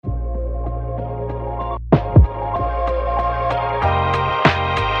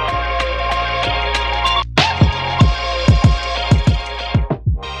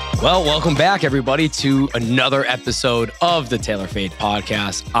Well, welcome back, everybody, to another episode of the Taylor Fade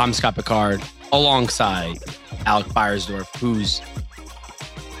podcast. I'm Scott Picard, alongside Alec Beiersdorf, who's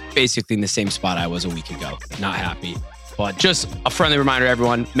basically in the same spot I was a week ago. Not happy. But just a friendly reminder,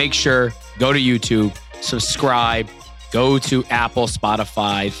 everyone, make sure, go to YouTube, subscribe, go to Apple,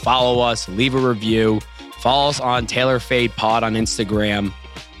 Spotify, follow us, leave a review, follow us on Taylor Fade Pod on Instagram.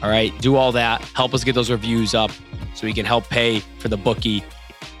 All right, do all that. Help us get those reviews up so we can help pay for the bookie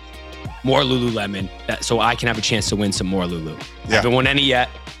more Lululemon, so I can have a chance to win some more Lulu. Yeah. Haven't won any yet.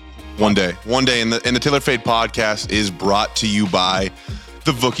 One day. And the Taylor Fade podcast is brought to you by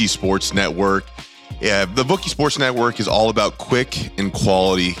the Vookie Sports Network. Yeah, the Vookie Sports Network is all about quick and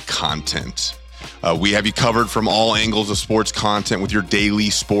quality content. We have you covered from all angles of sports content with your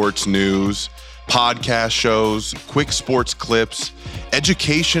daily sports news, podcast shows, quick sports clips,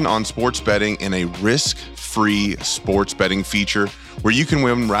 education on sports betting, and a risk-free sports betting feature where you can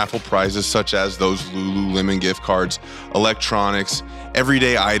win raffle prizes such as those Lululemon gift cards, electronics,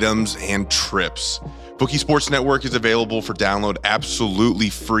 everyday items, and trips. Vookie Sports Network is available for download absolutely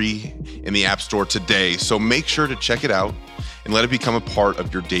free in the App Store today. So make sure to check it out and let it become a part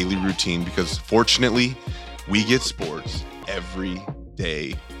of your daily routine, because fortunately, we get sports every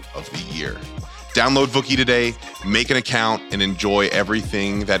day of the year. Download Vookie today, make an account, and enjoy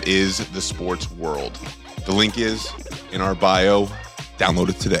everything that is the sports world. The link is in our bio. Download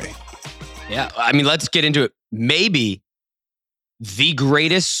it today. Yeah, I mean, let's get into it. Maybe the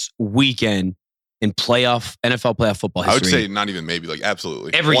greatest weekend in NFL playoff football history. I would say not even maybe, like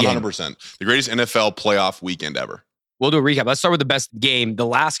absolutely. Every 100%. Game. The greatest NFL playoff weekend ever. We'll do a recap. Let's start with the best game, the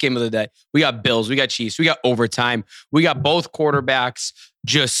last game of the day. We got Bills, we got Chiefs, we got overtime. We got both quarterbacks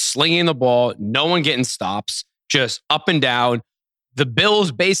just slinging the ball, no one getting stops, just up and down. The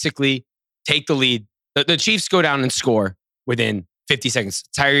Bills basically take the lead. The Chiefs go down and score within 50 seconds.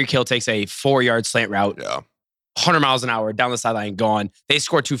 Tyreek Hill takes a 4-yard slant route. Yeah. 100 miles an hour down the sideline, gone. They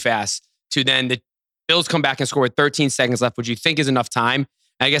score too fast to then the Bills come back and score with 13 seconds left, which you think is enough time.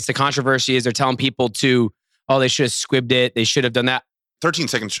 And I guess the controversy is they're telling people to, they should have squibbed it. They should have done that. 13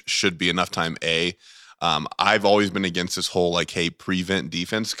 seconds should be enough time, I've always been against this whole, prevent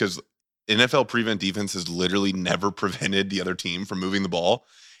defense, because NFL prevent defense has literally never prevented the other team from moving the ball.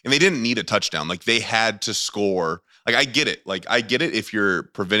 And they didn't need a touchdown. They had to score. I get it. I get it if you're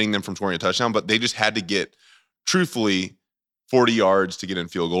preventing them from scoring a touchdown, but they just had to get, truthfully, 40 yards to get in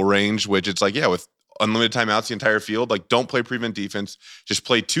field goal range, which it's with unlimited timeouts the entire field, don't play prevent defense. Just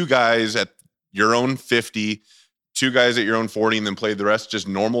play two guys at your own 50, two guys at your own 40, and then play the rest just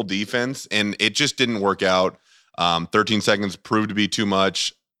normal defense. And it just didn't work out. 13 seconds proved to be too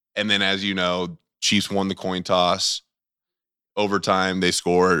much. And then, as you know, Chiefs won the coin toss. Overtime, they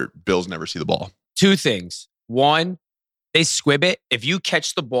score. Bills never see the ball. Two things. One, they squib it. If you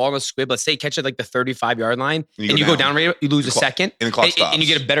catch the ball on a squib, let's say you catch it the 35-yard line, and you go down, you lose a second, and the clock stops. And you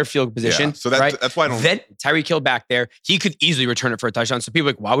get a better field position. Yeah, so that's why I don't. Then Tyreek Hill back there, he could easily return it for a touchdown. So people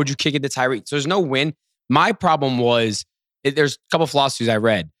are why would you kick it to Tyreek? So there's no win. My problem was, there's a couple of philosophies I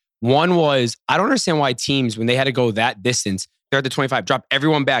read. One was, I don't understand why teams, when they had to go that distance, they're at the 25, drop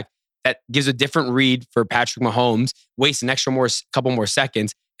everyone back. That gives a different read for Patrick Mahomes, waste an couple more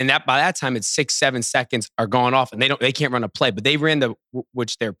seconds. And that by that time, it's 6-7 seconds are gone off, and they can't run a play. But they ran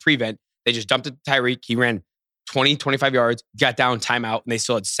which they're prevent. They just dumped it to Tyreek. He ran 20, 25 yards, got down, timeout, and they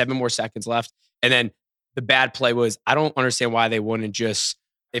still had 7 more seconds left. And then the bad play was, I don't understand why they wouldn't just,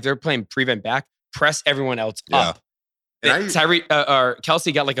 if they're playing prevent back, press everyone else up. Tyreek or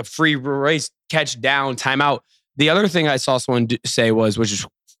Kelsey got a free race catch down, timeout. The other thing I saw someone say was, which is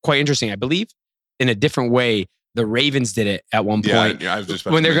quite interesting, I believe, in a different way, the Ravens did it at one point. Yeah, I was just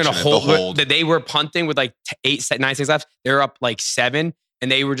when they're going to hold. They were punting with 9 seconds left. They're up 7,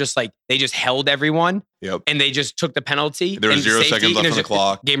 and they were just they just held everyone. Yep. And they just took the penalty. There was 0 seconds left on the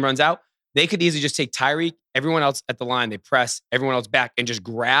clock. Game runs out. They could easily just take Tyreek, everyone else at the line. They press everyone else back and just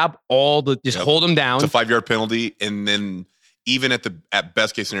grab hold them down. It's a 5-yard penalty, and then even at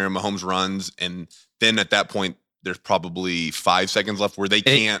best case scenario, Mahomes runs, and then at that point, there's probably 5 seconds left where they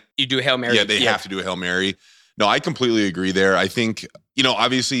can't. You do a Hail Mary. Yeah, they have to do a Hail Mary. No, I completely agree there. I think,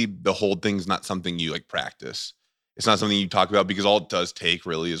 obviously the hold thing's not something you practice. It's not something you talk about, because all it does take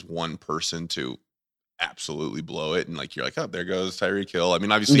really is one person to absolutely blow it. And you're oh, there goes Tyreek Hill. I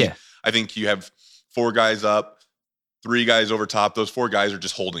mean, obviously, I think you have 4 guys up, 3 guys over top. Those 4 guys are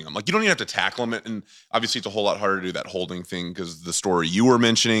just holding them. You don't even have to tackle them. And obviously, it's a whole lot harder to do that holding thing, because the story you were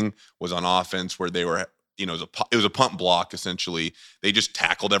mentioning was on offense, where they were, it was a punt block, essentially. They just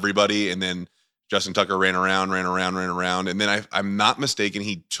tackled everybody, and then Justin Tucker ran around. And then I'm not mistaken,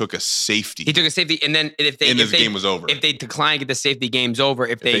 he took a safety. He took a safety. And then if game was over. If they decline, get the safety, game's over.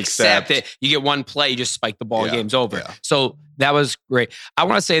 If they accept it, you get one play, you just spike the ball, game's over. Yeah. So that was great. I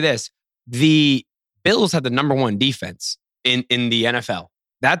want to say this. The Bills had the number one defense in the NFL.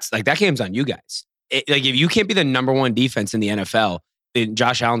 That's like, that game's on you guys. Like, if you can't be the number one defense in the NFL, then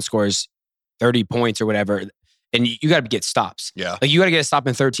Josh Allen scores 30 points or whatever, and you got to get stops. Yeah. Like, you got to get a stop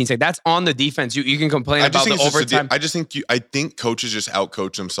in 13 seconds. That's on the defense. You can complain about the overtime. I think coaches just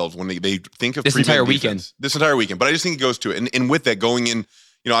outcoach themselves when they think of this entire weekend. This entire weekend. But I just think it goes to it. And with that going in,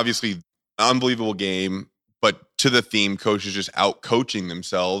 obviously unbelievable game, but to the theme, coaches just out coaching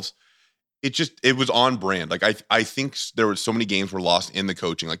themselves. It was on brand. Like, I think there were so many games were lost in the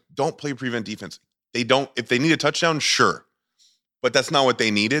coaching. Like, don't play prevent defense. If they need a touchdown, sure. But that's not what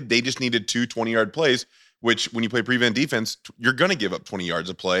they needed. They just needed 2 20-yard plays, which when you play prevent defense, you're going to give up 20 yards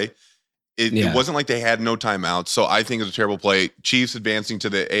of play. It wasn't like they had no timeouts. So I think it was a terrible play. Chiefs advancing to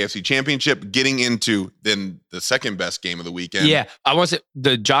the AFC Championship, getting into then the second best game of the weekend. Yeah. I want to say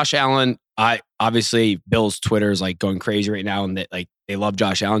the Josh Allen, obviously Bill's Twitter is like going crazy right now, and that, like, they love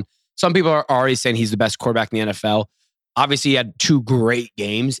Josh Allen. Some people are already saying he's the best quarterback in the NFL. Obviously, he had 2 great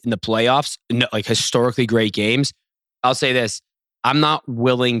games in the playoffs, like historically great games. I'll say this. I'm not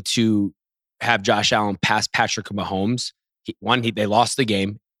willing to have Josh Allen pass Patrick Mahomes. They lost the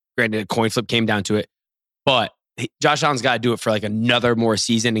game. Granted, a coin flip came down to it. But Josh Allen's got to do it for like another more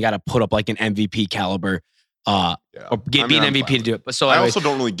season. He got to put up like an MVP caliber or be an MVP to do it. But so I also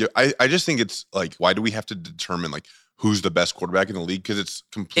don't really I just think it's like, why do we have to determine like who's the best quarterback in the league? Because it's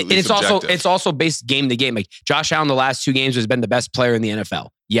completely subjective. It's also based game to game. Like, Josh Allen, the last 2 games has been the best player in the NFL.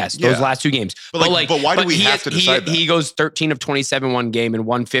 Yes, those last 2 games. But why do we have to decide that? He goes 13 of 27 one game and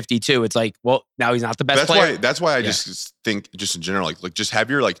 152. It's like, well, now he's not the best player. That's why I just think, just in general, like just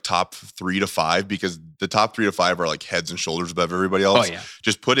have your like top 3 to 5, because the top 3 to 5 are like heads and shoulders above everybody else. Oh, yeah.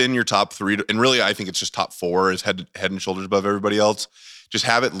 Just put in your top 3 and really I think it's just top 4 is head and shoulders above everybody else. Just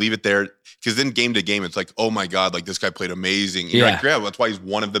have it, leave it there. Because then game to game, it's like, oh my God, like this guy played amazing. And you're like, yeah, that's why he's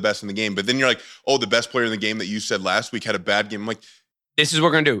one of the best in the game. But then you're like, oh, the best player in the game that you said last week had a bad game. I'm like, this is what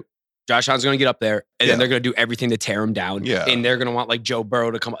we're going to do. Josh Allen's going to get up there, and then they're going to do everything to tear him down. Yeah. And they're going to want like Joe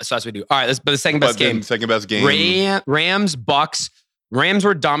Burrow to come up. So that's what we do. All right, but the second best game. Rams, Bucks. Rams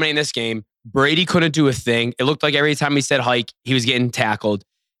were dominating this game. Brady couldn't do a thing. It looked like every time he said hike, he was getting tackled.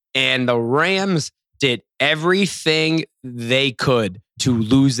 And the Rams did everything they could to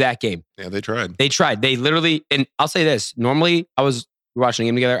lose that game. Yeah, they tried. They literally, and I'll say this. Normally, I was watching the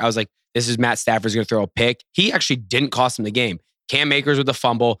game together. I was like, this is Matt Stafford's going to throw a pick. He actually didn't cost him the game. Cam Akers with the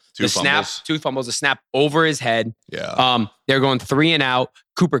fumble, 2 fumbles, a snap over his head. Yeah. They're going 3 and out.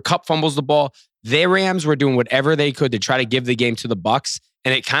 Cooper Kupp fumbles the ball. Their Rams were doing whatever they could to try to give the game to the Bucks,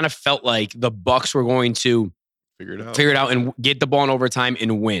 and it kind of felt like the Bucks were going to figure it out and get the ball in overtime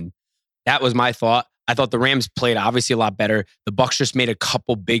and win. That was my thought. I thought the Rams played obviously a lot better. The Bucks just made a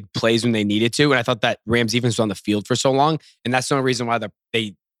couple big plays when they needed to, and I thought that Rams defense was on the field for so long, and that's the only reason why they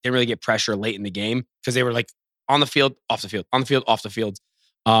didn't really get pressure late in the game, because they were like on the field, off the field, on the field, off the field,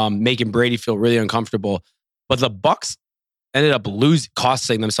 making Brady feel really uncomfortable. But the Bucks ended up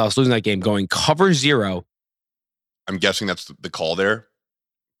costing themselves losing that game, going cover 0. I'm guessing that's the call there,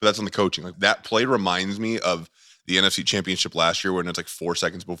 but that's on the coaching. Like, that play reminds me of the NFC Championship last year when it's like 4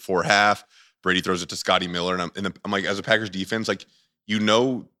 seconds before half. Brady throws it to Scotty Miller, and I'm like, as a Packers defense, like,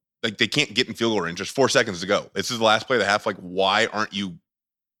 like they can't get in field goal range. There's 4 seconds to go. This is the last play of the half. Like, why aren't you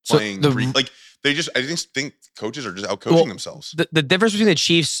playing? I just think coaches are just out coaching themselves. The difference between the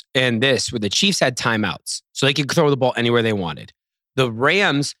Chiefs and this, where the Chiefs had timeouts, so they could throw the ball anywhere they wanted. The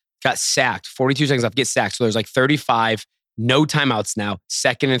Rams got sacked, 42 seconds left, get sacked. So there's like 35, no timeouts now,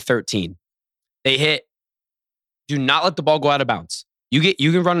 2nd and 13. They hit, do not let the ball go out of bounds.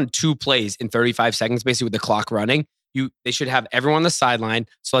 You can run 2 plays in 35 seconds, basically with the clock running. They should have everyone on the sideline.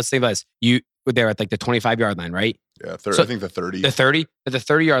 So let's think about this. They're at like the 25-yard line, right? Yeah, I think the 30. The 30? At the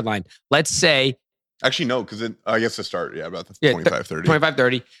 30-yard line. Let's say... Actually, no, because I guess to start, about the 25-30.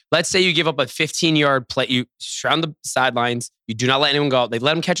 25-30. Let's say you give up a 15-yard play. You surround the sidelines. You do not let anyone go out. They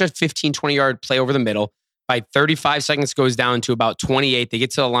let them catch a 15, 20-yard play over the middle. By 35 seconds, goes down to about 28. They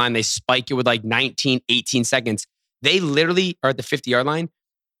get to the line. They spike it with like 19, 18 seconds. They literally are at the 50-yard line.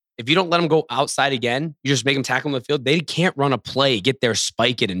 If you don't let them go outside again, you just make them tackle on the field. They can't run a play, get there,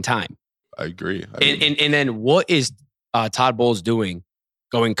 spike it in time. I agree. And then what is Todd Bowles doing?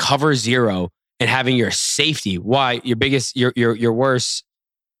 Going cover 0 and having your safety. Why your worst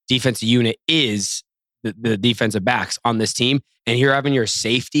defensive unit is the defensive backs on this team, and you're having your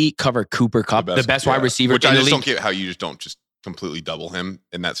safety cover Cooper Kupp, the best wide receiver. Which I just don't get how you just don't just completely double him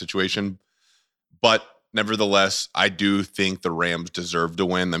in that situation. But nevertheless, I do think the Rams deserve to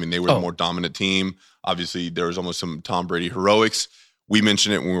win. I mean, they were the more dominant team. Obviously, there was almost some Tom Brady heroics. We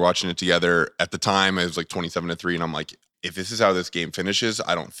mentioned it when we were watching it together. At the time, it was like 27-3, and I'm like, if this is how this game finishes,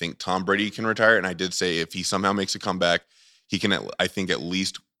 I don't think Tom Brady can retire. And I did say if he somehow makes a comeback, he can, I think, at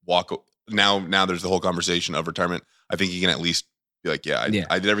least walk. Now there's the whole conversation of retirement. I think he can at least be like, I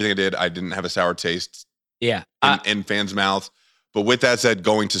did everything I did. I didn't have a sour taste in fans' mouths. But with that said,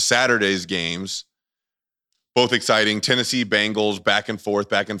 going to Saturday's games, both exciting. Tennessee, Bengals, back and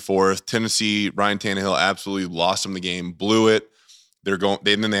forth. Tennessee, Ryan Tannehill absolutely lost them the game, blew it.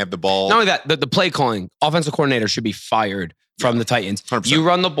 Then they have the ball. Not only that, the play calling, offensive coordinator should be fired from the Titans. 100%. You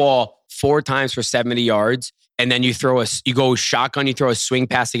run the ball 4 times for 70 yards, and then you go shotgun, you throw a swing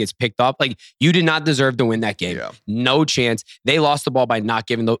pass that gets picked up. Like, you did not deserve to win that game. Yeah. No chance. They lost the ball by not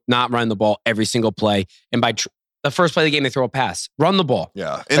running the ball every single play. And by the first play of the game, they throw a pass. Run the ball.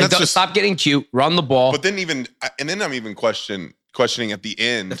 Yeah. And stop getting cute. Run the ball. But then I'm even questioning at the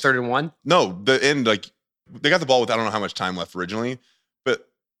end. The 3rd and 1? No, the end, like, they got the ball with I don't know how much time left originally, but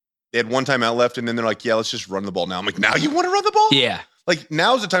they had 1 timeout left, and then they're like, let's just run the ball now. I'm like, now you want to run the ball? Yeah. Like,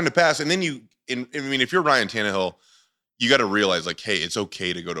 now's the time to pass. And then if you're Ryan Tannehill, you got to realize, like, hey, it's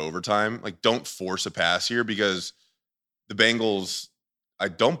okay to go to overtime. Like, don't force a pass here, because the Bengals, I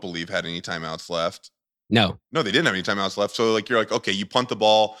don't believe, had any timeouts left. No, they didn't have any timeouts left. So, like, you're like, okay, you punt the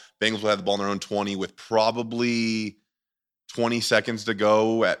ball. Bengals will have the ball on their own 20 with probably 20 seconds to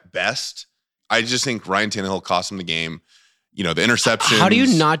go at best. I just think Ryan Tannehill cost him the game. The interceptions. How do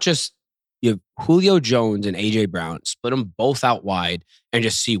you not just have Julio Jones and A.J. Brown, split them both out wide, and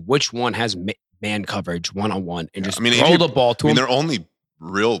just see which one has man coverage one-on-one, and just throw the ball to him? Their only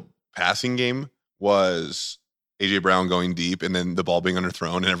real passing game was A.J. Brown going deep, and then the ball being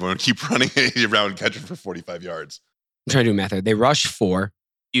underthrown, and everyone would keep running, and A.J. Brown would catch it for 45 yards. I'm trying to do math there. They rush 4.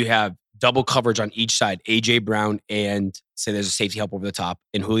 You have double coverage on each side, A.J. Brown and, say there's a safety help over the top,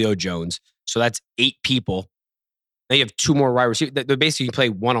 and Julio Jones. So that's 8 people. Now you have 2 more wide receivers. They basically play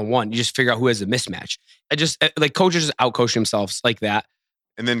one-on-one. You just figure out who has a mismatch. Coaches just out-coach themselves like that.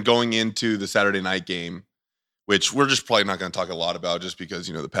 And then going into the Saturday night game, which we're just probably not going to talk a lot about, just because,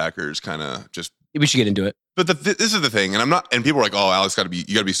 the Packers kind of just... We should get into it. But this is the thing, and I'm not... And people are like, oh, Alex, you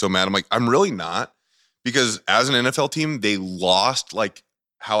got to be so mad. I'm like, I'm really not, because as an NFL team, they lost like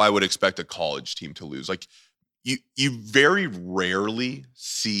how I would expect a college team to lose. Like, you very rarely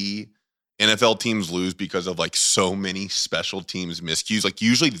see NFL teams lose because of like so many special teams miscues. Like,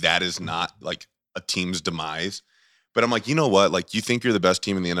 usually that is not like a team's demise. But I'm like, you know what? Like, you think you're the best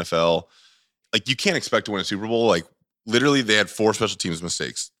team in the NFL. Like, you can't expect to win a Super Bowl. Like, literally, they had 4 special teams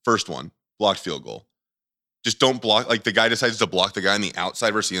mistakes. First one, blocked field goal. Just don't block. Like, the guy decides to block the guy on the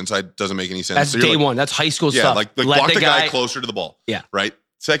outside versus the inside. Doesn't make any sense. That's day one. That's high school stuff. Like block the guy closer to the ball. Yeah. Right?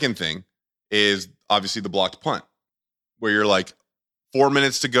 Second thing is obviously the blocked punt, where you're like, 4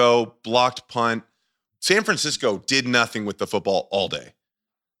 minutes to go, blocked punt. San Francisco did nothing with the football all day.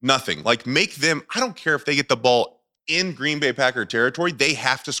 Nothing. Like, make them, I don't care if they get the ball in Green Bay Packer territory, they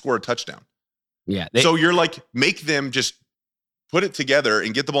have to score a touchdown. Yeah. So you're like, make them just put it together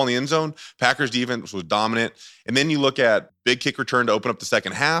and get the ball in the end zone. Packers defense was dominant. And then you look at big kick return to open up the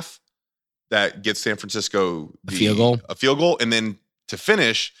second half. That gets San Francisco a field goal. And then to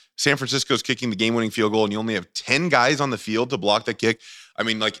finish, San Francisco's kicking the game-winning field goal, and you only have 10 guys on the field to block the kick. I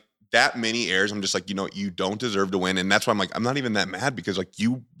mean, like, that many errors, I'm just like, you don't deserve to win. And that's why I'm like, I'm not even that mad, because like,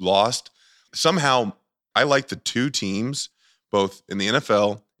 you lost. Somehow, I like the 2 teams, both in the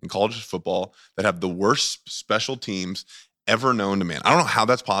NFL and college football, that have the worst special teams ever known to man. I don't know how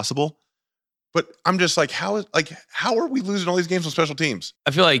that's possible, but I'm just like, how are we losing all these games on special teams?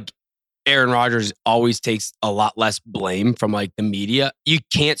 I feel like Aaron Rodgers always takes a lot less blame from like the media. You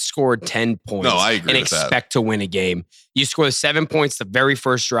can't score 10 points and expect to win a game. You score 7 points the very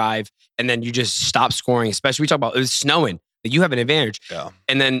first drive, and then you just stop scoring. Especially we talk about it was snowing, that you have an advantage. Yeah.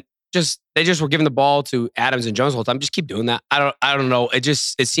 And then they just were giving the ball to Adams and Jones the whole time. Just keep doing that. I don't know. It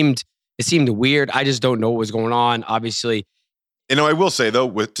seemed weird. I just don't know what was going on. Obviously. I will say though,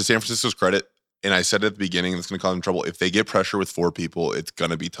 to San Francisco's credit, and I said at the beginning, it's going to cause them trouble. If they get pressure with 4 people, it's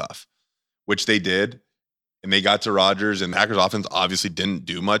going to be tough. Which they did, and they got to Rodgers, and the Packers offense obviously didn't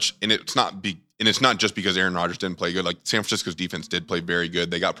do much. And it's not just because Aaron Rodgers didn't play good. Like, San Francisco's defense did play very good.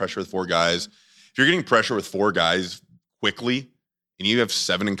 They got pressure with 4 guys. If you're getting pressure with 4 guys quickly, and you have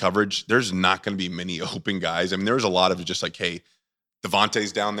 7 in coverage, there's not going to be many open guys. I mean, there was a lot of just like, hey,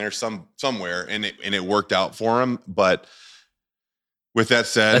 Devontae's down there somewhere, and it worked out for him. But with that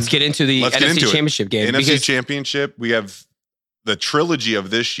said, let's get into the NFC Championship game. NFC Championship, we have the trilogy of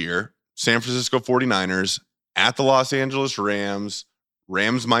this year. San Francisco 49ers at the Los Angeles Rams,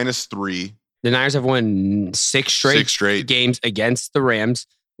 Rams -3. The Niners have won six straight games against the Rams.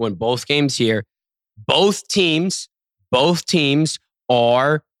 Won both games here. Both teams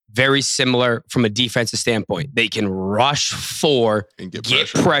are very similar from a defensive standpoint. They can rush for, and get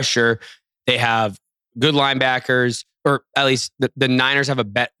pressure. They have good linebackers, or at least the Niners have a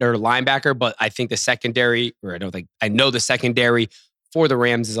better linebacker, but I think the secondary, I know the secondary for the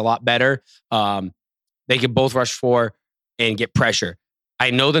Rams is a lot better. They can both rush for and get pressure.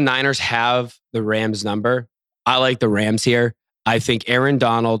 I know the Niners have the Rams number. I like the Rams here. I think Aaron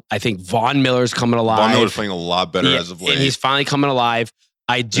Donald, I think Von Miller's coming alive. Von Miller's playing a lot better as of late. And he's finally coming alive.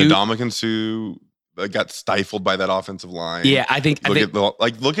 Ndamukong Suh got stifled by that offensive line. Yeah,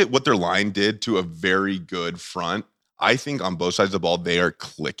 look at what their line did to a very good front. I think on both sides of the ball, they are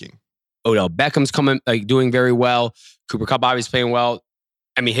clicking. Odell Beckham's doing very well. Cooper Kupp obviously playing well.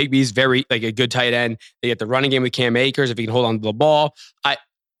 I mean, Higbee's very a good tight end. They get the running game with Cam Akers if he can hold on to the ball. I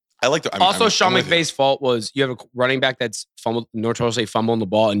like the. Sean McVay's fault was you have a running back that's notoriously fumbling the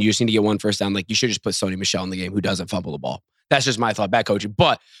ball, and you just need to get one first down. Like, you should just put Sony Michel in the game who doesn't fumble the ball. That's just my thought back coaching.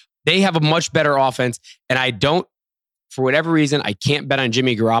 But they have a much better offense, and for whatever reason, I can't bet on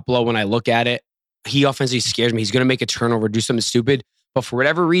Jimmy Garoppolo when I look at it. He offensively scares me. He's going to make a turnover, do something stupid. But for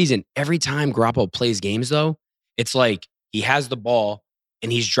whatever reason, every time Garoppolo plays games, though, it's like he has the ball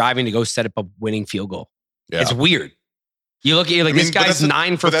and he's driving to go set up a winning field goal. Yeah. It's weird. You look at this guy's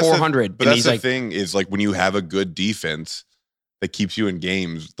 9 for 400. But that's the thing is, like, when you have a good defense that keeps you in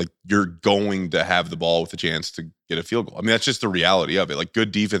games, like, you're going to have the ball with a chance to get a field goal. I mean, that's just the reality of it. Like,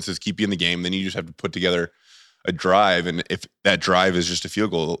 good defenses keep you in the game. Then you just have to put together a drive. And if that drive is just a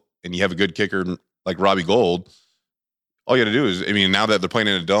field goal and you have a good kicker like Robbie Gould, all you got to do is, now that they're playing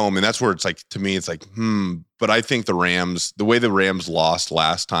in a dome, and that's where it's like, to me, it's like, But I think the way the Rams lost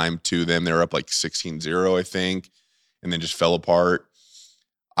last time to them, they were up like 16-0, I think, and then just fell apart.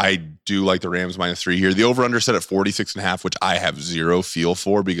 I do like the Rams -3 here. The over-under set at 46.5, which I have zero feel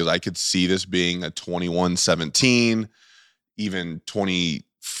for, because I could see this being a 21-17, even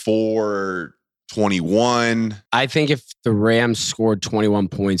 24-21. I think if the Rams scored 21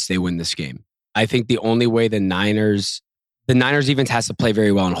 points, they win this game. I think the only way the Niners defense has to play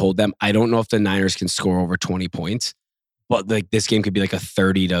very well and hold them. I don't know if the Niners can score over 20 points, but like this game could be like a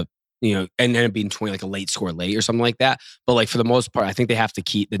 30 to, and end up being 20, like a late score late or something like that. But like for the most part, I think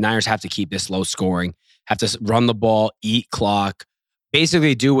the Niners have to keep this low scoring, have to run the ball, eat clock,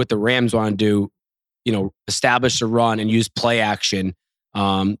 basically do what the Rams want to do, establish the run and use play action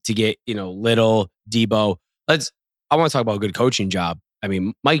to get, Little, Debo. I want to talk about a good coaching job. I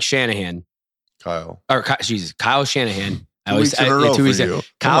mean, Mike Shanahan. Kyle Shanahan.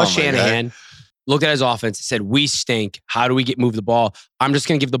 Kyle Shanahan looked at his offense and said, "We stink. How do we move the ball? I'm just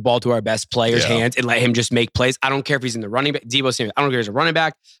going to give the ball to our best player's hands and let him just make plays. I don't care if he's in the running back. Debo Samuel, I don't care if he's a running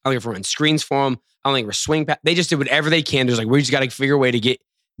back. I don't care if we're running screens for him. I don't think we're swing back. They just did whatever they can. There's like, we just got to figure a way to get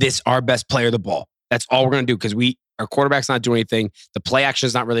our best player the ball. That's all we're going to do, because our quarterback's not doing anything. The play action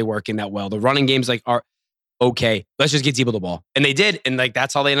is not really working that well. The running games are okay. Let's just get Debo the ball." And they did. And like,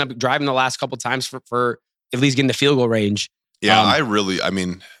 that's how they ended up driving the last couple of times for at least getting the field goal range. Yeah,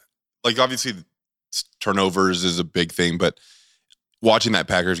 obviously turnovers is a big thing, but watching that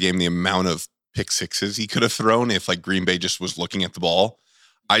Packers game, the amount of pick sixes he could have thrown if like Green Bay just was looking at the ball,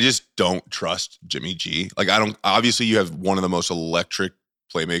 I just don't trust Jimmy G. Like, obviously you have one of the most electric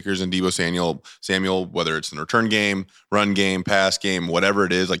playmakers in Debo Samuel, whether it's in the return game, run game, pass game, whatever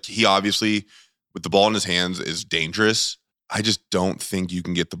it is. Like, he obviously, with the ball in his hands, is dangerous. I just don't think you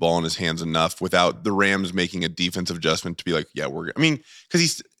can get the ball in his hands enough without the Rams making a defensive adjustment to be like,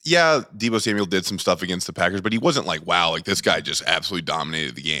 because Debo Samuel did some stuff against the Packers, but he wasn't like, wow, like this guy just absolutely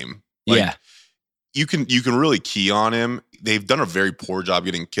dominated the game. Like, you can really key on him. They've done a very poor job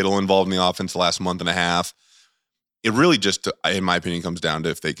getting Kittle involved in the offense the last month and a half. It really just, in my opinion, comes down to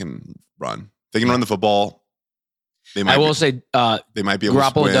if they can run. If they can run the football. They might be able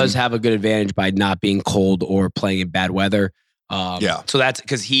Garoppolo to does have a good advantage by not being cold or playing in bad weather. So that's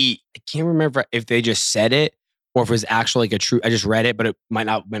because I can't remember if they just said it or if it was actually like a true, I just read it, but it might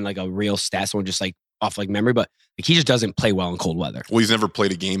not have been like a real stat, someone just like off like memory, but like he just doesn't play well in cold weather. Well, he's never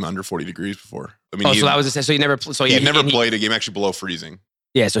played a game under 40 degrees before. So that was so he never, played a game actually below freezing.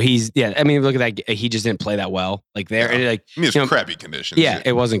 Yeah, so look at that. He just didn't play that well. Like there, and it's crappy conditions. Yeah,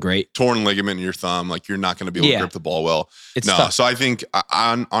 it wasn't great. Torn ligament in your thumb, like you're not going to be able to grip the ball well. It's tough. So I think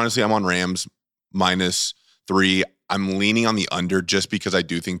honestly, I'm on Rams -3. I'm leaning on the under just because I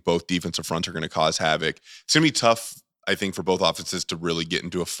do think both defensive fronts are going to cause havoc. It's going to be tough, I think, for both offenses to really get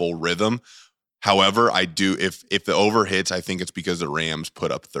into a full rhythm. However, I do if the over hits, I think it's because the Rams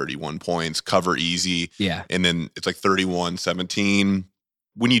put up 31 points, cover easy, and then it's like 31-17.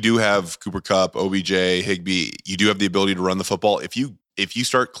 when you do have Cooper Kupp, OBJ, Higbee, you do have the ability to run the football. If you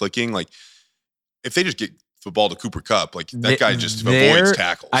start clicking, like if they just get football to Cooper Kupp, like that guy just avoids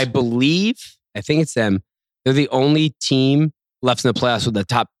tackles. I think it's them. They're the only team left in the playoffs with the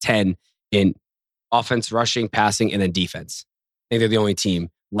top 10 in offense, rushing, passing, and then defense. I think they're the only team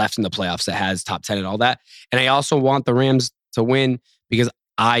left in the playoffs that has top 10 and all that. And I also want the Rams to win because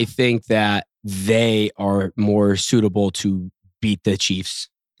I think that they are more suitable to beat the Chiefs.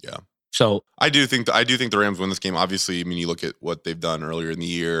 Yeah. So I do think the Rams win this game. Obviously, I mean, you look at what they've done earlier in the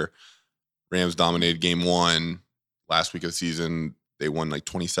year. Rams dominated game 1 last week of the season. They won like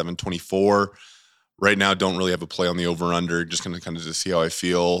 27-24. Right now, don't really have a play on the over-under. Just going to kind of just see how I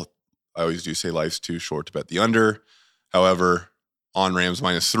feel. I always do say life's too short to bet the under. However, on Rams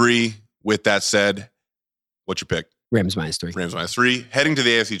 -3. With that said, what's your pick? Rams -3. Rams -3. Heading to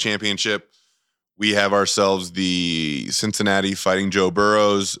the AFC Championship, we have ourselves the Cincinnati Fighting Joe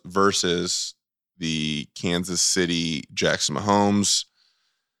Burrows versus the Kansas City Jackson Mahomes.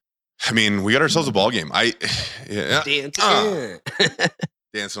 I mean, we got ourselves a ball game.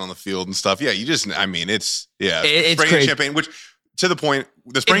 Dancing on the field and stuff. Yeah, it's spraying champagne, which to the point,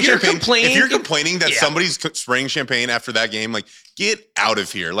 the spraying champagne. If you're complaining that somebody's spraying champagne after that game, like get out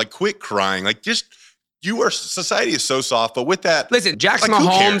of here. Like quit crying. Like just society is so soft. But with that, listen, Jackson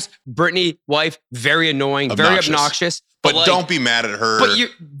Mahomes, Brittany, wife, very annoying, very obnoxious. But like, don't be mad at her. But you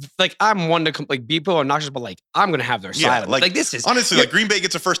like, I'm one to like people are obnoxious, but like I'm gonna have their side. Like this is honestly like Green Bay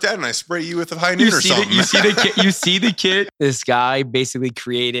gets a first down and I spray you with a high noon or something. You see the kid. This guy basically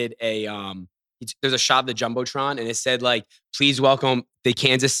created a there's a shot of the Jumbotron and it said like, please welcome the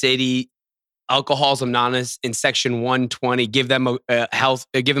Kansas City Alcohols Anonymous in section 120. Give them a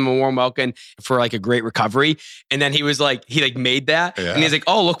warm welcome for like a great recovery. And then he was like, he made that, and he's like,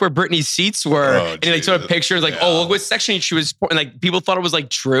 oh, look where Brittany's seats were, and he like took pictures like, oh, look what section she was. And like people thought it was like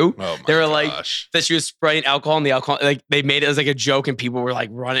true. They were like that she was spraying alcohol, and the alcohol like they made it as like a joke, and people were like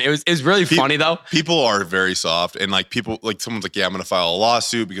running. It was really funny though. People are very soft, and like people like someone's like, yeah, I'm gonna file a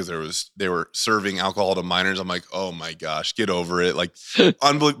lawsuit because they were serving alcohol to minors. I'm like, oh my gosh, get over it. Like,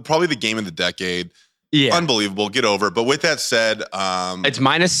 probably the game of the decade. Yeah, unbelievable. Get over it. But with that said, it's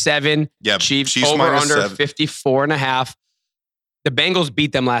 -7. Yeah, Chiefs over under 54.5. The Bengals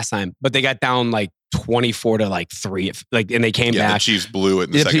beat them last time, but they got down like 24-3. And they came back. The Chiefs blew it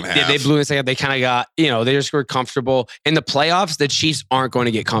in the second half. They blew in the second. They kind of got, they just were comfortable. In the playoffs, the Chiefs aren't going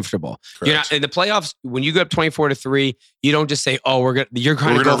to get comfortable. You're not in the playoffs. When you go up 24-3, you don't just say, "Oh, we're gonna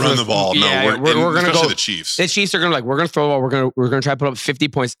run the ball." Yeah, no, we're gonna go. The Chiefs. The Chiefs are gonna we're gonna throw the ball. We're gonna try to put up 50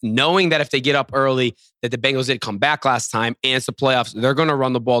 points, knowing that if they get up early, that the Bengals did come back last time, and it's the playoffs. They're gonna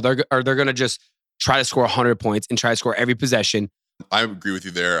run the ball. They're gonna just try to score 100 points and try to score every possession. I agree with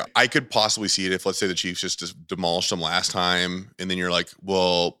you there. I could possibly see it if, let's say, the Chiefs just demolished them last time, and then you're like,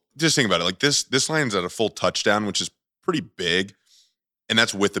 well, just think about it. Like this line's at a full touchdown, which is pretty big, and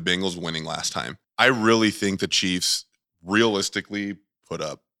that's with the Bengals winning last time. I really think the Chiefs realistically put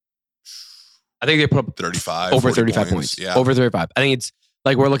up. I think they put up 35, over 35 points. Yeah, over 35. I think it's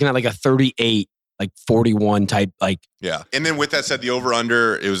like we're looking at like a 38. Like 41 type, like. Yeah. And then with that said, the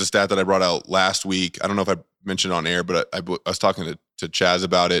over-under, it was a stat that I brought out last week. I don't know if I mentioned it on air, but I was talking to Chaz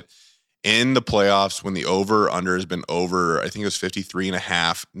about it. In the playoffs, when the over-under has been over, I think it was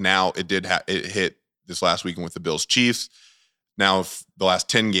 53.5. Now it hit this last weekend with the Bills-Chiefs. Now the last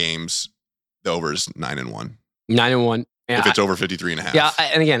 10 games, the over is 9-1. 9-1. If it's over 53.5. Yeah.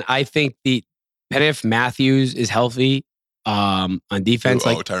 And again, I think if Matthews is healthy, on defense,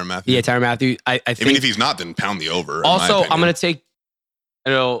 Tyrann Mathieu. Yeah, Tyrann Mathieu. I think. I mean, if he's not, then pound the over. Also, I'm going to take.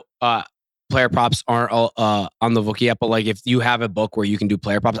 Player props aren't on the Vookie app, but like if you have a book where you can do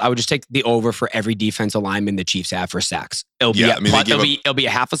player props, I would just take the over for every defensive lineman the Chiefs have for sacks. It'll be a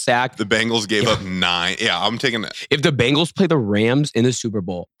half a sack. The Bengals gave up 9. Yeah, I'm taking that. If the Bengals play the Rams in the Super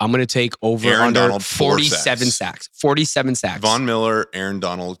Bowl, I'm going to take over under 47 sacks. 47 sacks. Von Miller, Aaron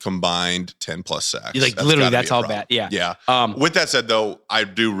Donald combined 10 plus sacks. That's how bad. Yeah. Yeah. With that said, though, I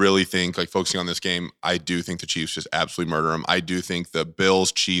do really think, like focusing on this game, I do think the Chiefs just absolutely murder them. I do think the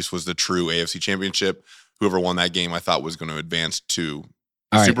Bills Chiefs was the true AFC Championship. Whoever won that game, I thought was going to advance to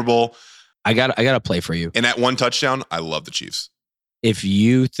the Super Bowl. I got a play for you. And at one touchdown, I love the Chiefs. If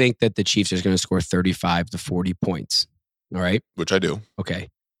you think that the Chiefs are going to score 35 to 40 points, all right? Which I do. Okay.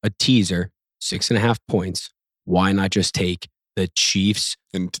 A teaser, 6.5 points. Why not just take the Chiefs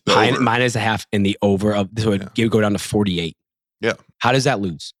and minus a half and the over of so it go down to 48? Yeah. How does that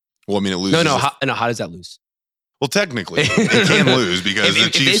lose? Well, I mean, it loses. How does that lose? Well, technically, it can lose because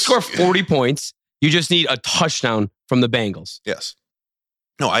if they score 40 points, you just need a touchdown from the Bengals. Yes.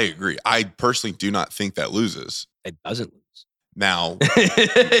 No, I agree. I personally do not think that loses. It doesn't lose. Now,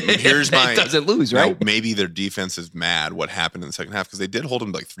 here's my... doesn't lose, right? Now, maybe their defense is mad what happened in the second half because they did hold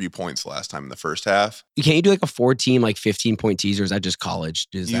them to like 3 points last time in the first half. Can't you do like a 4-team, like 15-point teaser? Is that just college?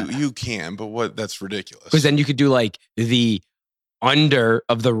 You can, but that's ridiculous. Because then you could do like the under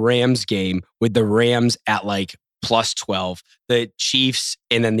of the Rams game with the Rams at like plus 12, the Chiefs,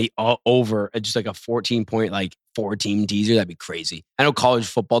 and then the over at just like a 14-point, like 4-team teaser. That'd be crazy. I know college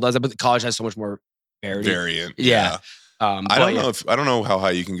football does that, but college has so much more variant. Yeah. I don't know how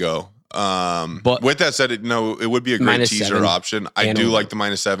high you can go. But with that said, it would be a great teaser option. I do like the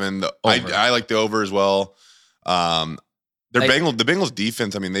 -7. I like the over as well. The Bengals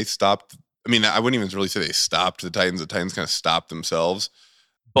defense, I mean, they stopped. I mean, I wouldn't even really say they stopped the Titans. The Titans kind of stopped themselves.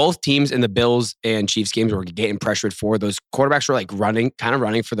 Both teams in the Bills and Chiefs games were getting pressured for. Those quarterbacks were like running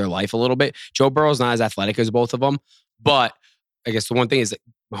for their life a little bit. Joe Burrow's not as athletic as both of them, but I guess the one thing is that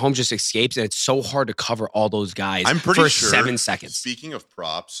Mahomes just escapes, and it's so hard to cover all those guys for 7 seconds. Speaking of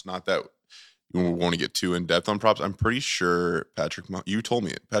props, not that you want to get too in depth on props, I'm pretty sure you told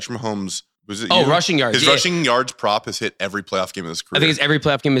me it. Patrick Mahomes, was it you? Rushing yards. His rushing yards prop has hit every playoff game of his career. I think it's every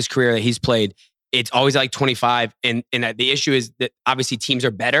playoff game of his career that he's played. It's always like 25. And the issue is that obviously teams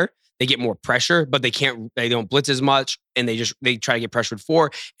are better. They get more pressure, but they don't blitz as much, and they try to get pressured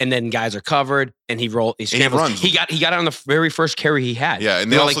for, and then guys are covered, and he scrambles. He got it on the very first carry he had. Yeah,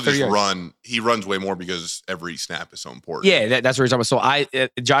 and they also just run. He runs way more because every snap is so important. Yeah, that's what he's talking about.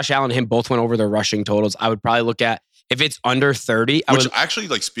 So Josh Allen and him both went over their rushing totals. I would probably look at if it's under 30. Actually,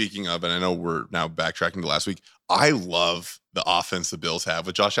 like speaking of, and I know we're now backtracking to last week, I love the offense the Bills have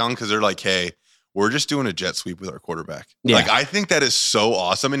with Josh Allen because they're like, hey, we're just doing a jet sweep with our quarterback. Yeah. Like, I think that is so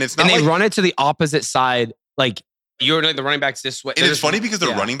awesome. And it's not they run it to the opposite side. Like, you're like the running back's this way. And it's funny because the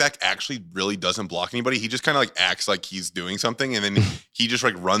running back actually really doesn't block anybody. He just kind of like acts like he's doing something. And then he just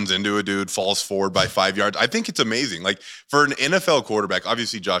like runs into a dude, falls forward by 5 yards. I think it's amazing. Like, for an NFL quarterback,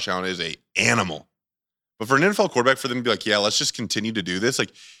 obviously Josh Allen is an animal. But for an NFL quarterback, for them to be like, yeah, let's just continue to do this.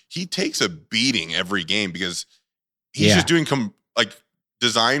 Like, he takes a beating every game because he's just doing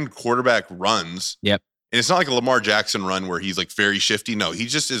designed quarterback runs. Yep. And it's not like a Lamar Jackson run where he's like very shifty. No, he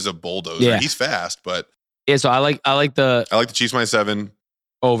just is a bulldozer. Yeah. He's fast, but so I like the Chiefs -7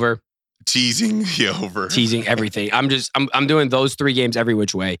 over. Teasing the over. Teasing everything. I'm doing those 3 games every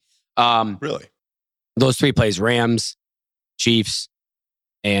which way. Really? Those 3 plays: Rams, Chiefs,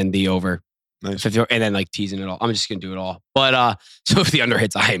 and the over. Nice. And then like teasing it all. I'm just gonna do it all. But so if the under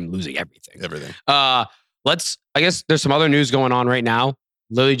hits, I am losing everything. Everything. I guess there's some other news going on right now.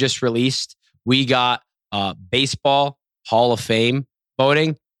 Literally just released. We got baseball Hall of Fame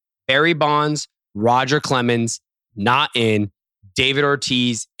voting. Barry Bonds, Roger Clemens not in. David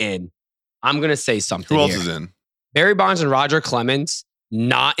Ortiz in. I'm gonna say something. Who else is in? Barry Bonds and Roger Clemens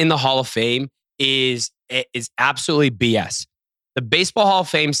not in the Hall of Fame is absolutely BS. The Baseball Hall of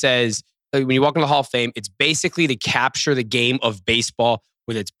Fame says when you walk in the Hall of Fame, it's basically to capture the game of baseball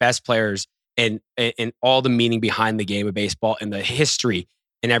with its best players and all the meaning behind the game of baseball and the history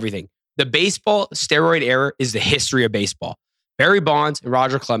and everything. The baseball steroid era is the history of baseball. Barry Bonds and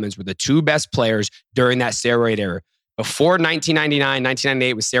Roger Clemens were the 2 best players during that steroid era. Before 1999,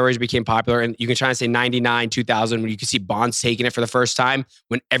 1998, when steroids became popular, and you can try to say 99, 2000, when you can see Bonds taking it for the first time,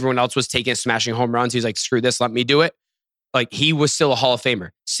 when everyone else was taking it, smashing home runs, he's like, screw this, let me do it. Like, he was still a Hall of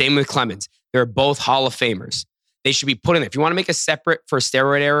Famer. Same with Clemens. They're both Hall of Famers. They should be put in there. If you want to make a separate for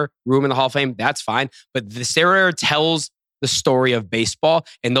steroid era room in the Hall of Fame, that's fine. But the steroid era tells the story of baseball,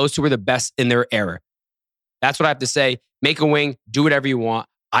 and those 2 were the best in their era. That's what I have to say. Make a wing, do whatever you want.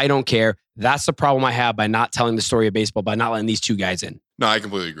 I don't care. That's the problem I have by not telling the story of baseball, by not letting these 2 guys in. No, I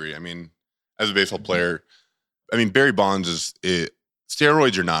completely agree. I mean, as a baseball player, Barry Bonds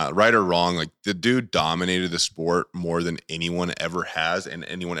steroids or not, right or wrong, like the dude dominated the sport more than anyone ever has and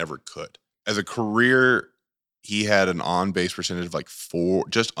anyone ever could. As a career, he had an on-base percentage of like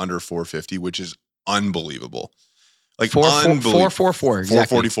just under 450, which is unbelievable. Like 444, exactly.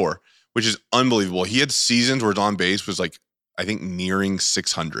 444, which is unbelievable. He had seasons where his on base was like, I think, nearing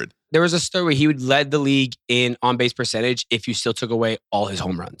 600. There was a story where he would lead the league in on base percentage if you still took away all his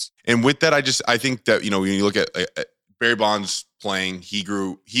home runs. And with that, I think that, when you look at Barry Bonds playing, he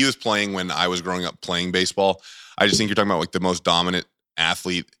was playing when I was growing up playing baseball. I just think you're talking about like the most dominant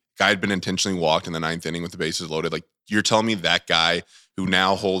athlete. Guy had been intentionally walked in the 9th inning with the bases loaded. Like, you're telling me that guy who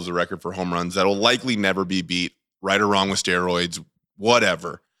now holds the record for home runs that'll likely never be beat, right or wrong with steroids,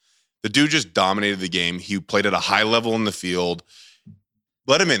 whatever. The dude just dominated the game. He played at a high level in the field.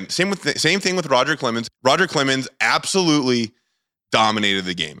 Let him in. Same thing with Roger Clemens. Roger Clemens absolutely dominated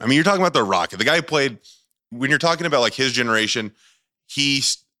the game. I mean, you're talking about the Rocket. The guy who played, when you're talking about like his generation, he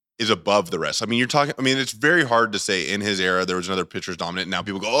is above the rest. I mean, it's very hard to say in his era there was another pitcher's dominant. Now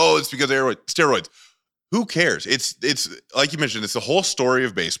people go, oh, it's because of steroids. Who cares? It's like you mentioned, it's the whole story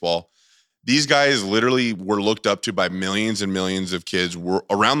of baseball. These guys literally were looked up to by millions and millions of kids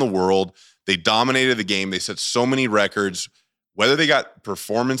around the world. They dominated the game. They set so many records. Whether they got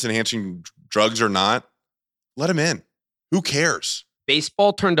performance-enhancing drugs or not, let them in. Who cares?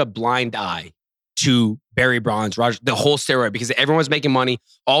 Baseball turned a blind eye to Barry Bonds, the whole steroid, because everyone was making money.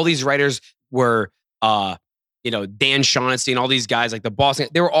 All these writers were, Dan Shaughnessy and all these guys like the Boston,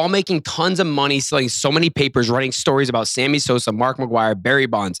 they were all making tons of money, selling so many papers, writing stories about Sammy Sosa, Mark McGwire, Barry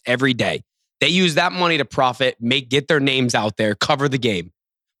Bonds every day. They use that money to profit, get their names out there, cover the game.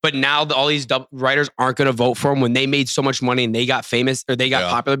 But now all these writers aren't going to vote for them when they made so much money and they got famous or they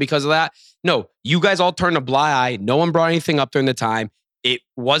got popular because of that. No, you guys all turned a blind eye. No one brought anything up during the time. It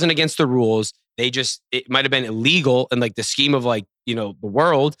wasn't against the rules. It might have been illegal in like the scheme of the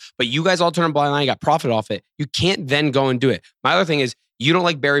world, but you guys all turned a blind eye and got profit off it. You can't then go and do it. My other thing is you don't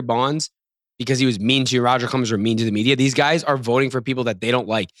like Barry Bonds because he was mean to you. Roger Clemens were mean to the media. These guys are voting for people that they don't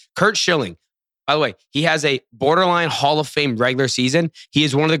like. Curt Schilling, by the way, he has a borderline Hall of Fame regular season. He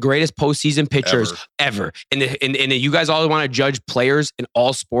is one of the greatest postseason pitchers ever. And you guys all want to judge players in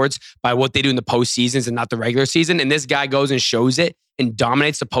all sports by what they do in the postseasons and not the regular season. And this guy goes and shows it and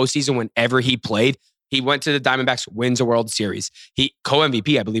dominates the postseason whenever he played. He went to the Diamondbacks, wins a World Series. He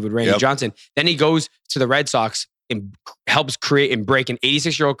co-MVP, I believe, with Randy Johnson. Then he goes to the Red Sox and helps create and break an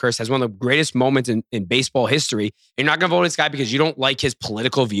 86-year-old curse, has one of the greatest moments in baseball history. You're not going to vote this guy because you don't like his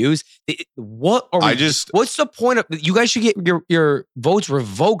political views. What's the point of, you guys should get your votes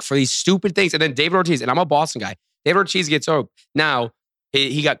revoked for these stupid things. And then David Ortiz, and I'm a Boston guy. David Ortiz gets over. Now,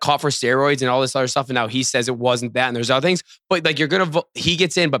 he got caught for steroids and all this other stuff. And now he says it wasn't that. And there's other things. But you're going to vote, he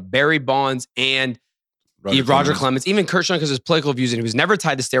gets in, but Barry Bonds and Roger Clemens, even Curt Schilling, because his political views, and he was never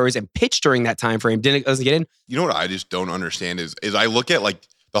tied to steroids and pitched during that time frame, doesn't get in. You know what I just don't understand is I look at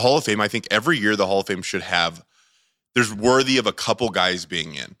the Hall of Fame. I think every year the Hall of Fame should have, there's worthy of a couple guys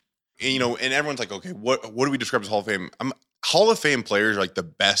being in. And everyone's like, okay, what do we describe as Hall of Fame? Hall of Fame players are the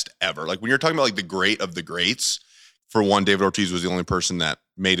best ever. When you're talking about the great of the greats, for one, David Ortiz was the only person that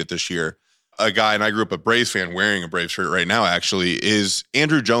made it this year. A guy, and I grew up a Braves fan wearing a Braves shirt right now, actually, is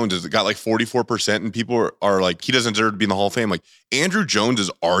Andrew Jones. Has got 44%, and people are like, he doesn't deserve to be in the Hall of Fame. Andrew Jones is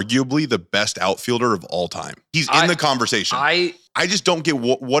arguably the best outfielder of all time. He's in the conversation. I just don't get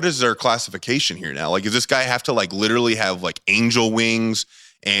what is their classification here now? Does this guy have to literally have angel wings?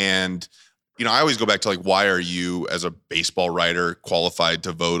 And, I always go back to why are you as a baseball writer qualified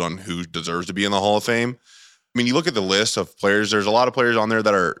to vote on who deserves to be in the Hall of Fame? I mean, you look at the list of players, there's a lot of players on there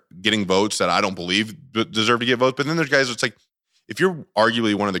that are getting votes that I don't believe deserve to get votes. But then there's guys that's if you're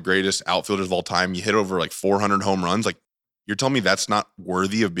arguably one of the greatest outfielders of all time, you hit over 400 home runs, you're telling me that's not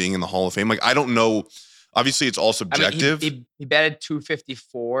worthy of being in the Hall of Fame? I don't know. Obviously, it's all subjective. He batted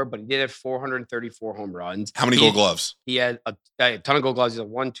 254, but he did have 434 home runs. How many Gold Gloves? He had a ton of Gold Gloves. He's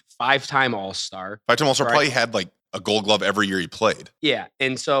a 5-time All-Star. 5-time All-Star, right? Probably had a Gold Glove every year he played. Yeah.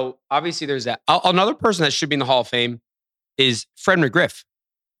 And so obviously there's that. Another person that should be in the Hall of Fame is Fred McGriff.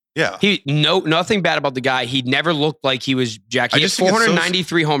 Yeah. Nothing bad about the guy. He never looked like he was jacked. He had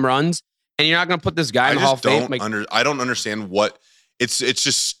 493 home runs, and you're not going to put this guy in the Hall of Fame. I don't understand what it's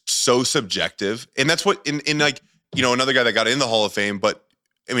just so subjective. And that's what another guy that got in the Hall of Fame, but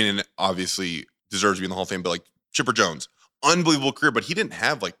I mean, and obviously deserves to be in the Hall of Fame, but Chipper Jones, unbelievable career, but he didn't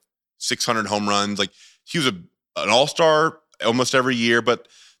have 600 home runs. He was an all-star almost every year, but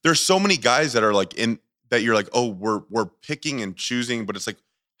there's so many guys that are in that you're oh, we're picking and choosing, but it's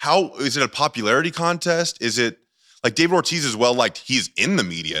how is it a popularity contest? Is it David Ortiz is well liked? He's in the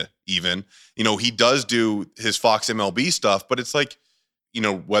media even. He does do his Fox MLB stuff, but it's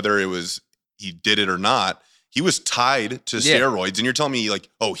whether it was he did it or not, he was tied to steroids, and you're telling me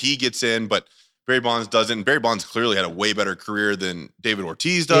oh, he gets in, but Barry Bonds doesn't. Barry Bonds clearly had a way better career than David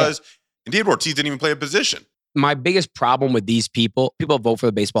Ortiz does. And David Ortiz didn't even play a position. My biggest problem with these people vote for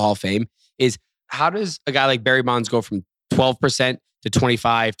the Baseball Hall of Fame, is how does a guy like Barry Bonds go from 12% to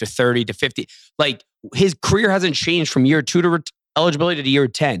 25 to 30 to 50? His career hasn't changed from year 2 to eligibility to year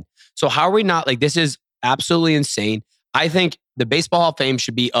 10. So how are we not this is absolutely insane. I think the Baseball Hall of Fame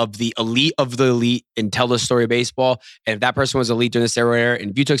should be of the elite and tell the story of baseball. And if that person was elite during the steroid era,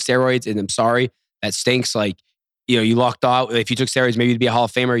 and if you took steroids, and I'm sorry, that stinks. You locked out. If you took steroids, maybe you'd be a Hall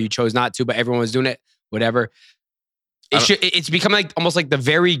of Famer. You chose not to, but everyone was doing it. Whatever. It's become almost the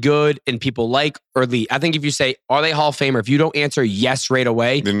very good and people or elite. I think if you say, are they Hall of Famer? If you don't answer yes right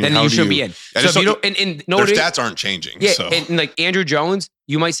away, then you should be in. So if you don't, and their stats aren't changing. Yeah, so. and Andrew Jones,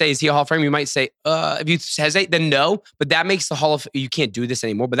 you might say, is he a Hall of Fame? You might say, if you hesitate, then no. But that makes the Hall of you can't do this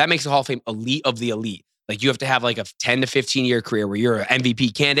anymore. But that makes the Hall of Fame elite of the elite. Like you have to have like a 10 to 15 year career where you're an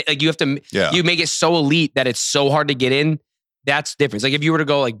MVP candidate. Like you have to, you make it so elite that it's so hard to get in. That's the difference. Like if you were to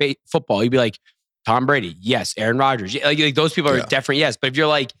go like football, you'd be like Tom Brady, yes. Aaron Rodgers, like those people are different, yes. But if you're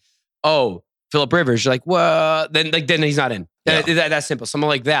like, oh, Phillip Rivers, you're like, well, then he's not in. That's simple. Someone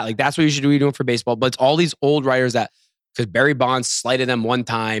like that, like that's what you should be doing for baseball. But it's all these old writers that, because Barry Bonds slighted them one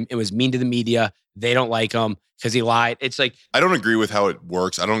time, it was mean to the media. They don't like him because he lied. It's like I don't agree with how it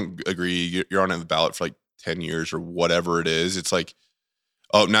works. I don't agree. You're on the ballot for like 10 years or whatever it is. It's like,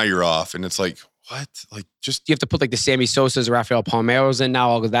 oh, now you're off, and it's like, what? Like just you have to put like the Sammy Sosa's, Rafael Palmeiros in now,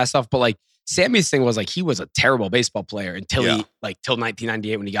 all of that stuff. But like Sammy's thing was like he was a terrible baseball player until he till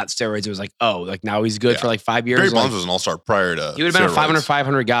 1998 when he got steroids. It was like, oh, like now he's good for like 5 years. Barry Bonds was an all-star prior to he would have been a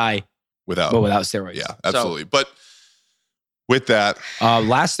 500 guy without steroids. Yeah, absolutely. So, but with that,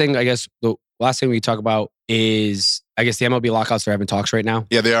 last thing, I guess the last thing we talk about is I guess the MLB lockouts are having talks right now.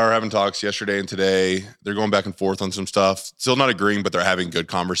 Yeah, they are having talks yesterday and today. They're going back and forth on some stuff. Still not agreeing, but they're having good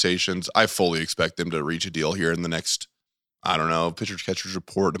conversations. I fully expect them to reach a deal here in the next, I don't know, pitchers catchers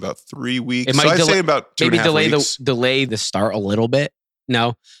report in about 3 weeks. It might I'd say about 2.5 weeks. Delay the start a little bit.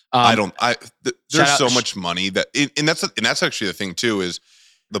 No, there's so much money that, and that's actually the thing too, is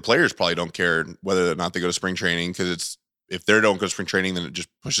the players probably don't care whether or not they go to spring training, because if they don't go to spring training, then it just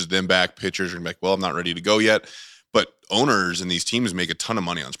pushes them back. Pitchers are like, well, I'm not ready to go yet. But owners and these teams make a ton of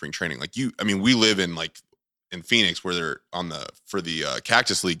money on spring training. Like we live in Phoenix where they're for the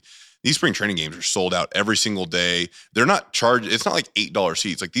Cactus League. These spring training games are sold out every single day. They're not charged. It's not like $8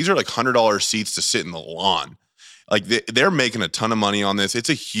 seats. Like these are like $100 seats to sit in the lawn. Like they're making a ton of money on this. It's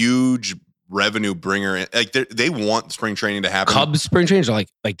a huge revenue bringer. Like they want spring training to happen. Cubs spring trainings are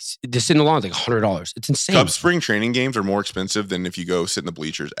like to sit in the lawn is like $100. It's insane. Cubs spring training games are more expensive than if you go sit in the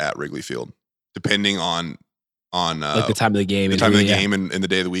bleachers at Wrigley Field, depending on like the time of the game, and the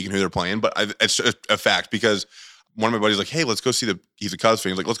day of the week and who they're playing. But it's a fact, because one of my buddies like, hey, let's go see he's a Cubs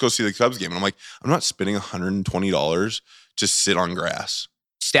fan. He's like, let's go see the Cubs game. And I'm like, I'm not spending $120 to sit on grass.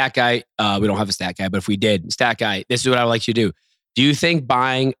 Stat guy, we don't have a stat guy, but if we did, stat guy, this is what I would like you to do. Do you think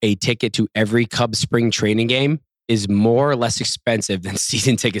buying a ticket to every Cubs spring training game is more or less expensive than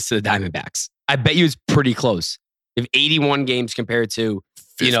season tickets to the Diamondbacks? I bet you it's pretty close. If 81 games compared to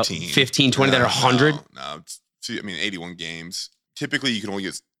 15, 20 that are 100. No. See, 81 games. Typically, you can only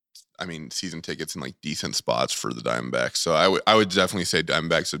get, season tickets in like decent spots for the Diamondbacks. So I would definitely say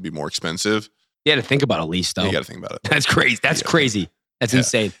Diamondbacks would be more expensive. You got to think about it at least, though. You got to think about it. That's crazy. That's crazy. That's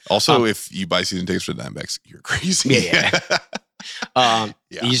insane. Also, if you buy season tickets for the Diamondbacks, you're crazy.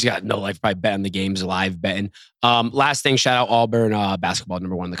 You just got no life by betting the games, live betting. Last thing, shout out Auburn basketball,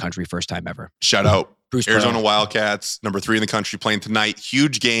 #1 in the country, first time ever. Shout out Bruce Arizona Pearl. Wildcats, #3 in the country, playing tonight.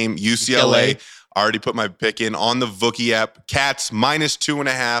 Huge game, UCLA. I already put my pick in on the Vookie app. Cats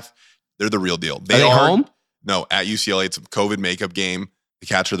 -2.5. They're the real deal. Are they home? No, at UCLA. It's a COVID makeup game. The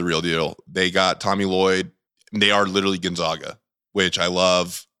Cats are the real deal. They got Tommy Lloyd. They are literally Gonzaga, which I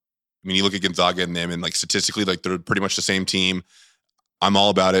love. You look at Gonzaga and them, and like statistically, like they're pretty much the same team. I'm all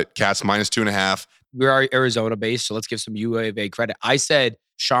about it. Cats -2.5. We are Arizona based, so let's give some U of A credit. I said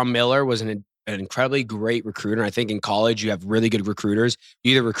Sean Miller was an incredibly great recruiter. I think in college, you have really good recruiters.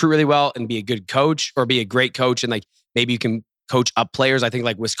 You either recruit really well and be a good coach, or be a great coach and like maybe you can coach up players. I think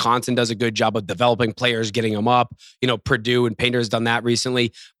like Wisconsin does a good job of developing players, getting them up. Purdue and Painter has done that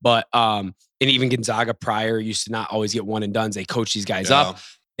recently. But and even Gonzaga prior used to not always get one and dones. They coach these guys up.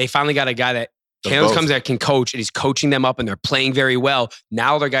 They finally got a guy that comes there, can coach, and he's coaching them up, and they're playing very well.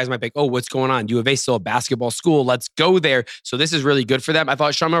 Now their guys might be like, oh, what's going on? U of A still a basketball school. Let's go there. So this is really good for them. I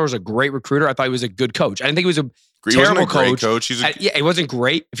thought Sean Miller was a great recruiter. I thought he was a good coach. I didn't think he was a terrible coach. He wasn't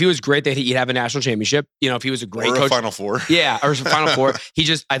great. If he was great, he'd have a national championship. If he was a great coach. Or a Final Four. Yeah, or some Final Four.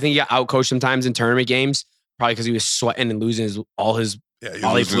 I think he got outcoached sometimes in tournament games, probably because he was sweating and losing all his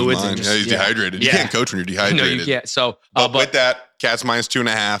body fluids. And he's dehydrated. You can't coach when you're dehydrated. No, you can't. So, but with that, Cats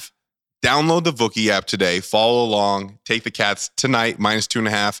 -2.5. Download the Vookie app today. Follow along. Take the Cats tonight,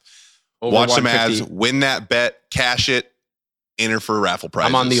 -2.5. Watch some ads. Win that bet. Cash it. Enter for raffle prizes.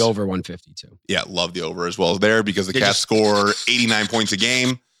 I'm on the over 150 too. Yeah, love the over as well there, because the Cats score 89 points a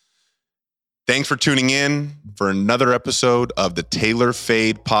game. Thanks for tuning in for another episode of the Taylor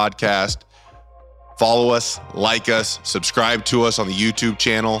Fade podcast. Follow us, like us, subscribe to us on the YouTube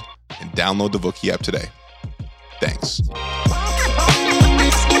channel, and download the Vookie app today. Thanks.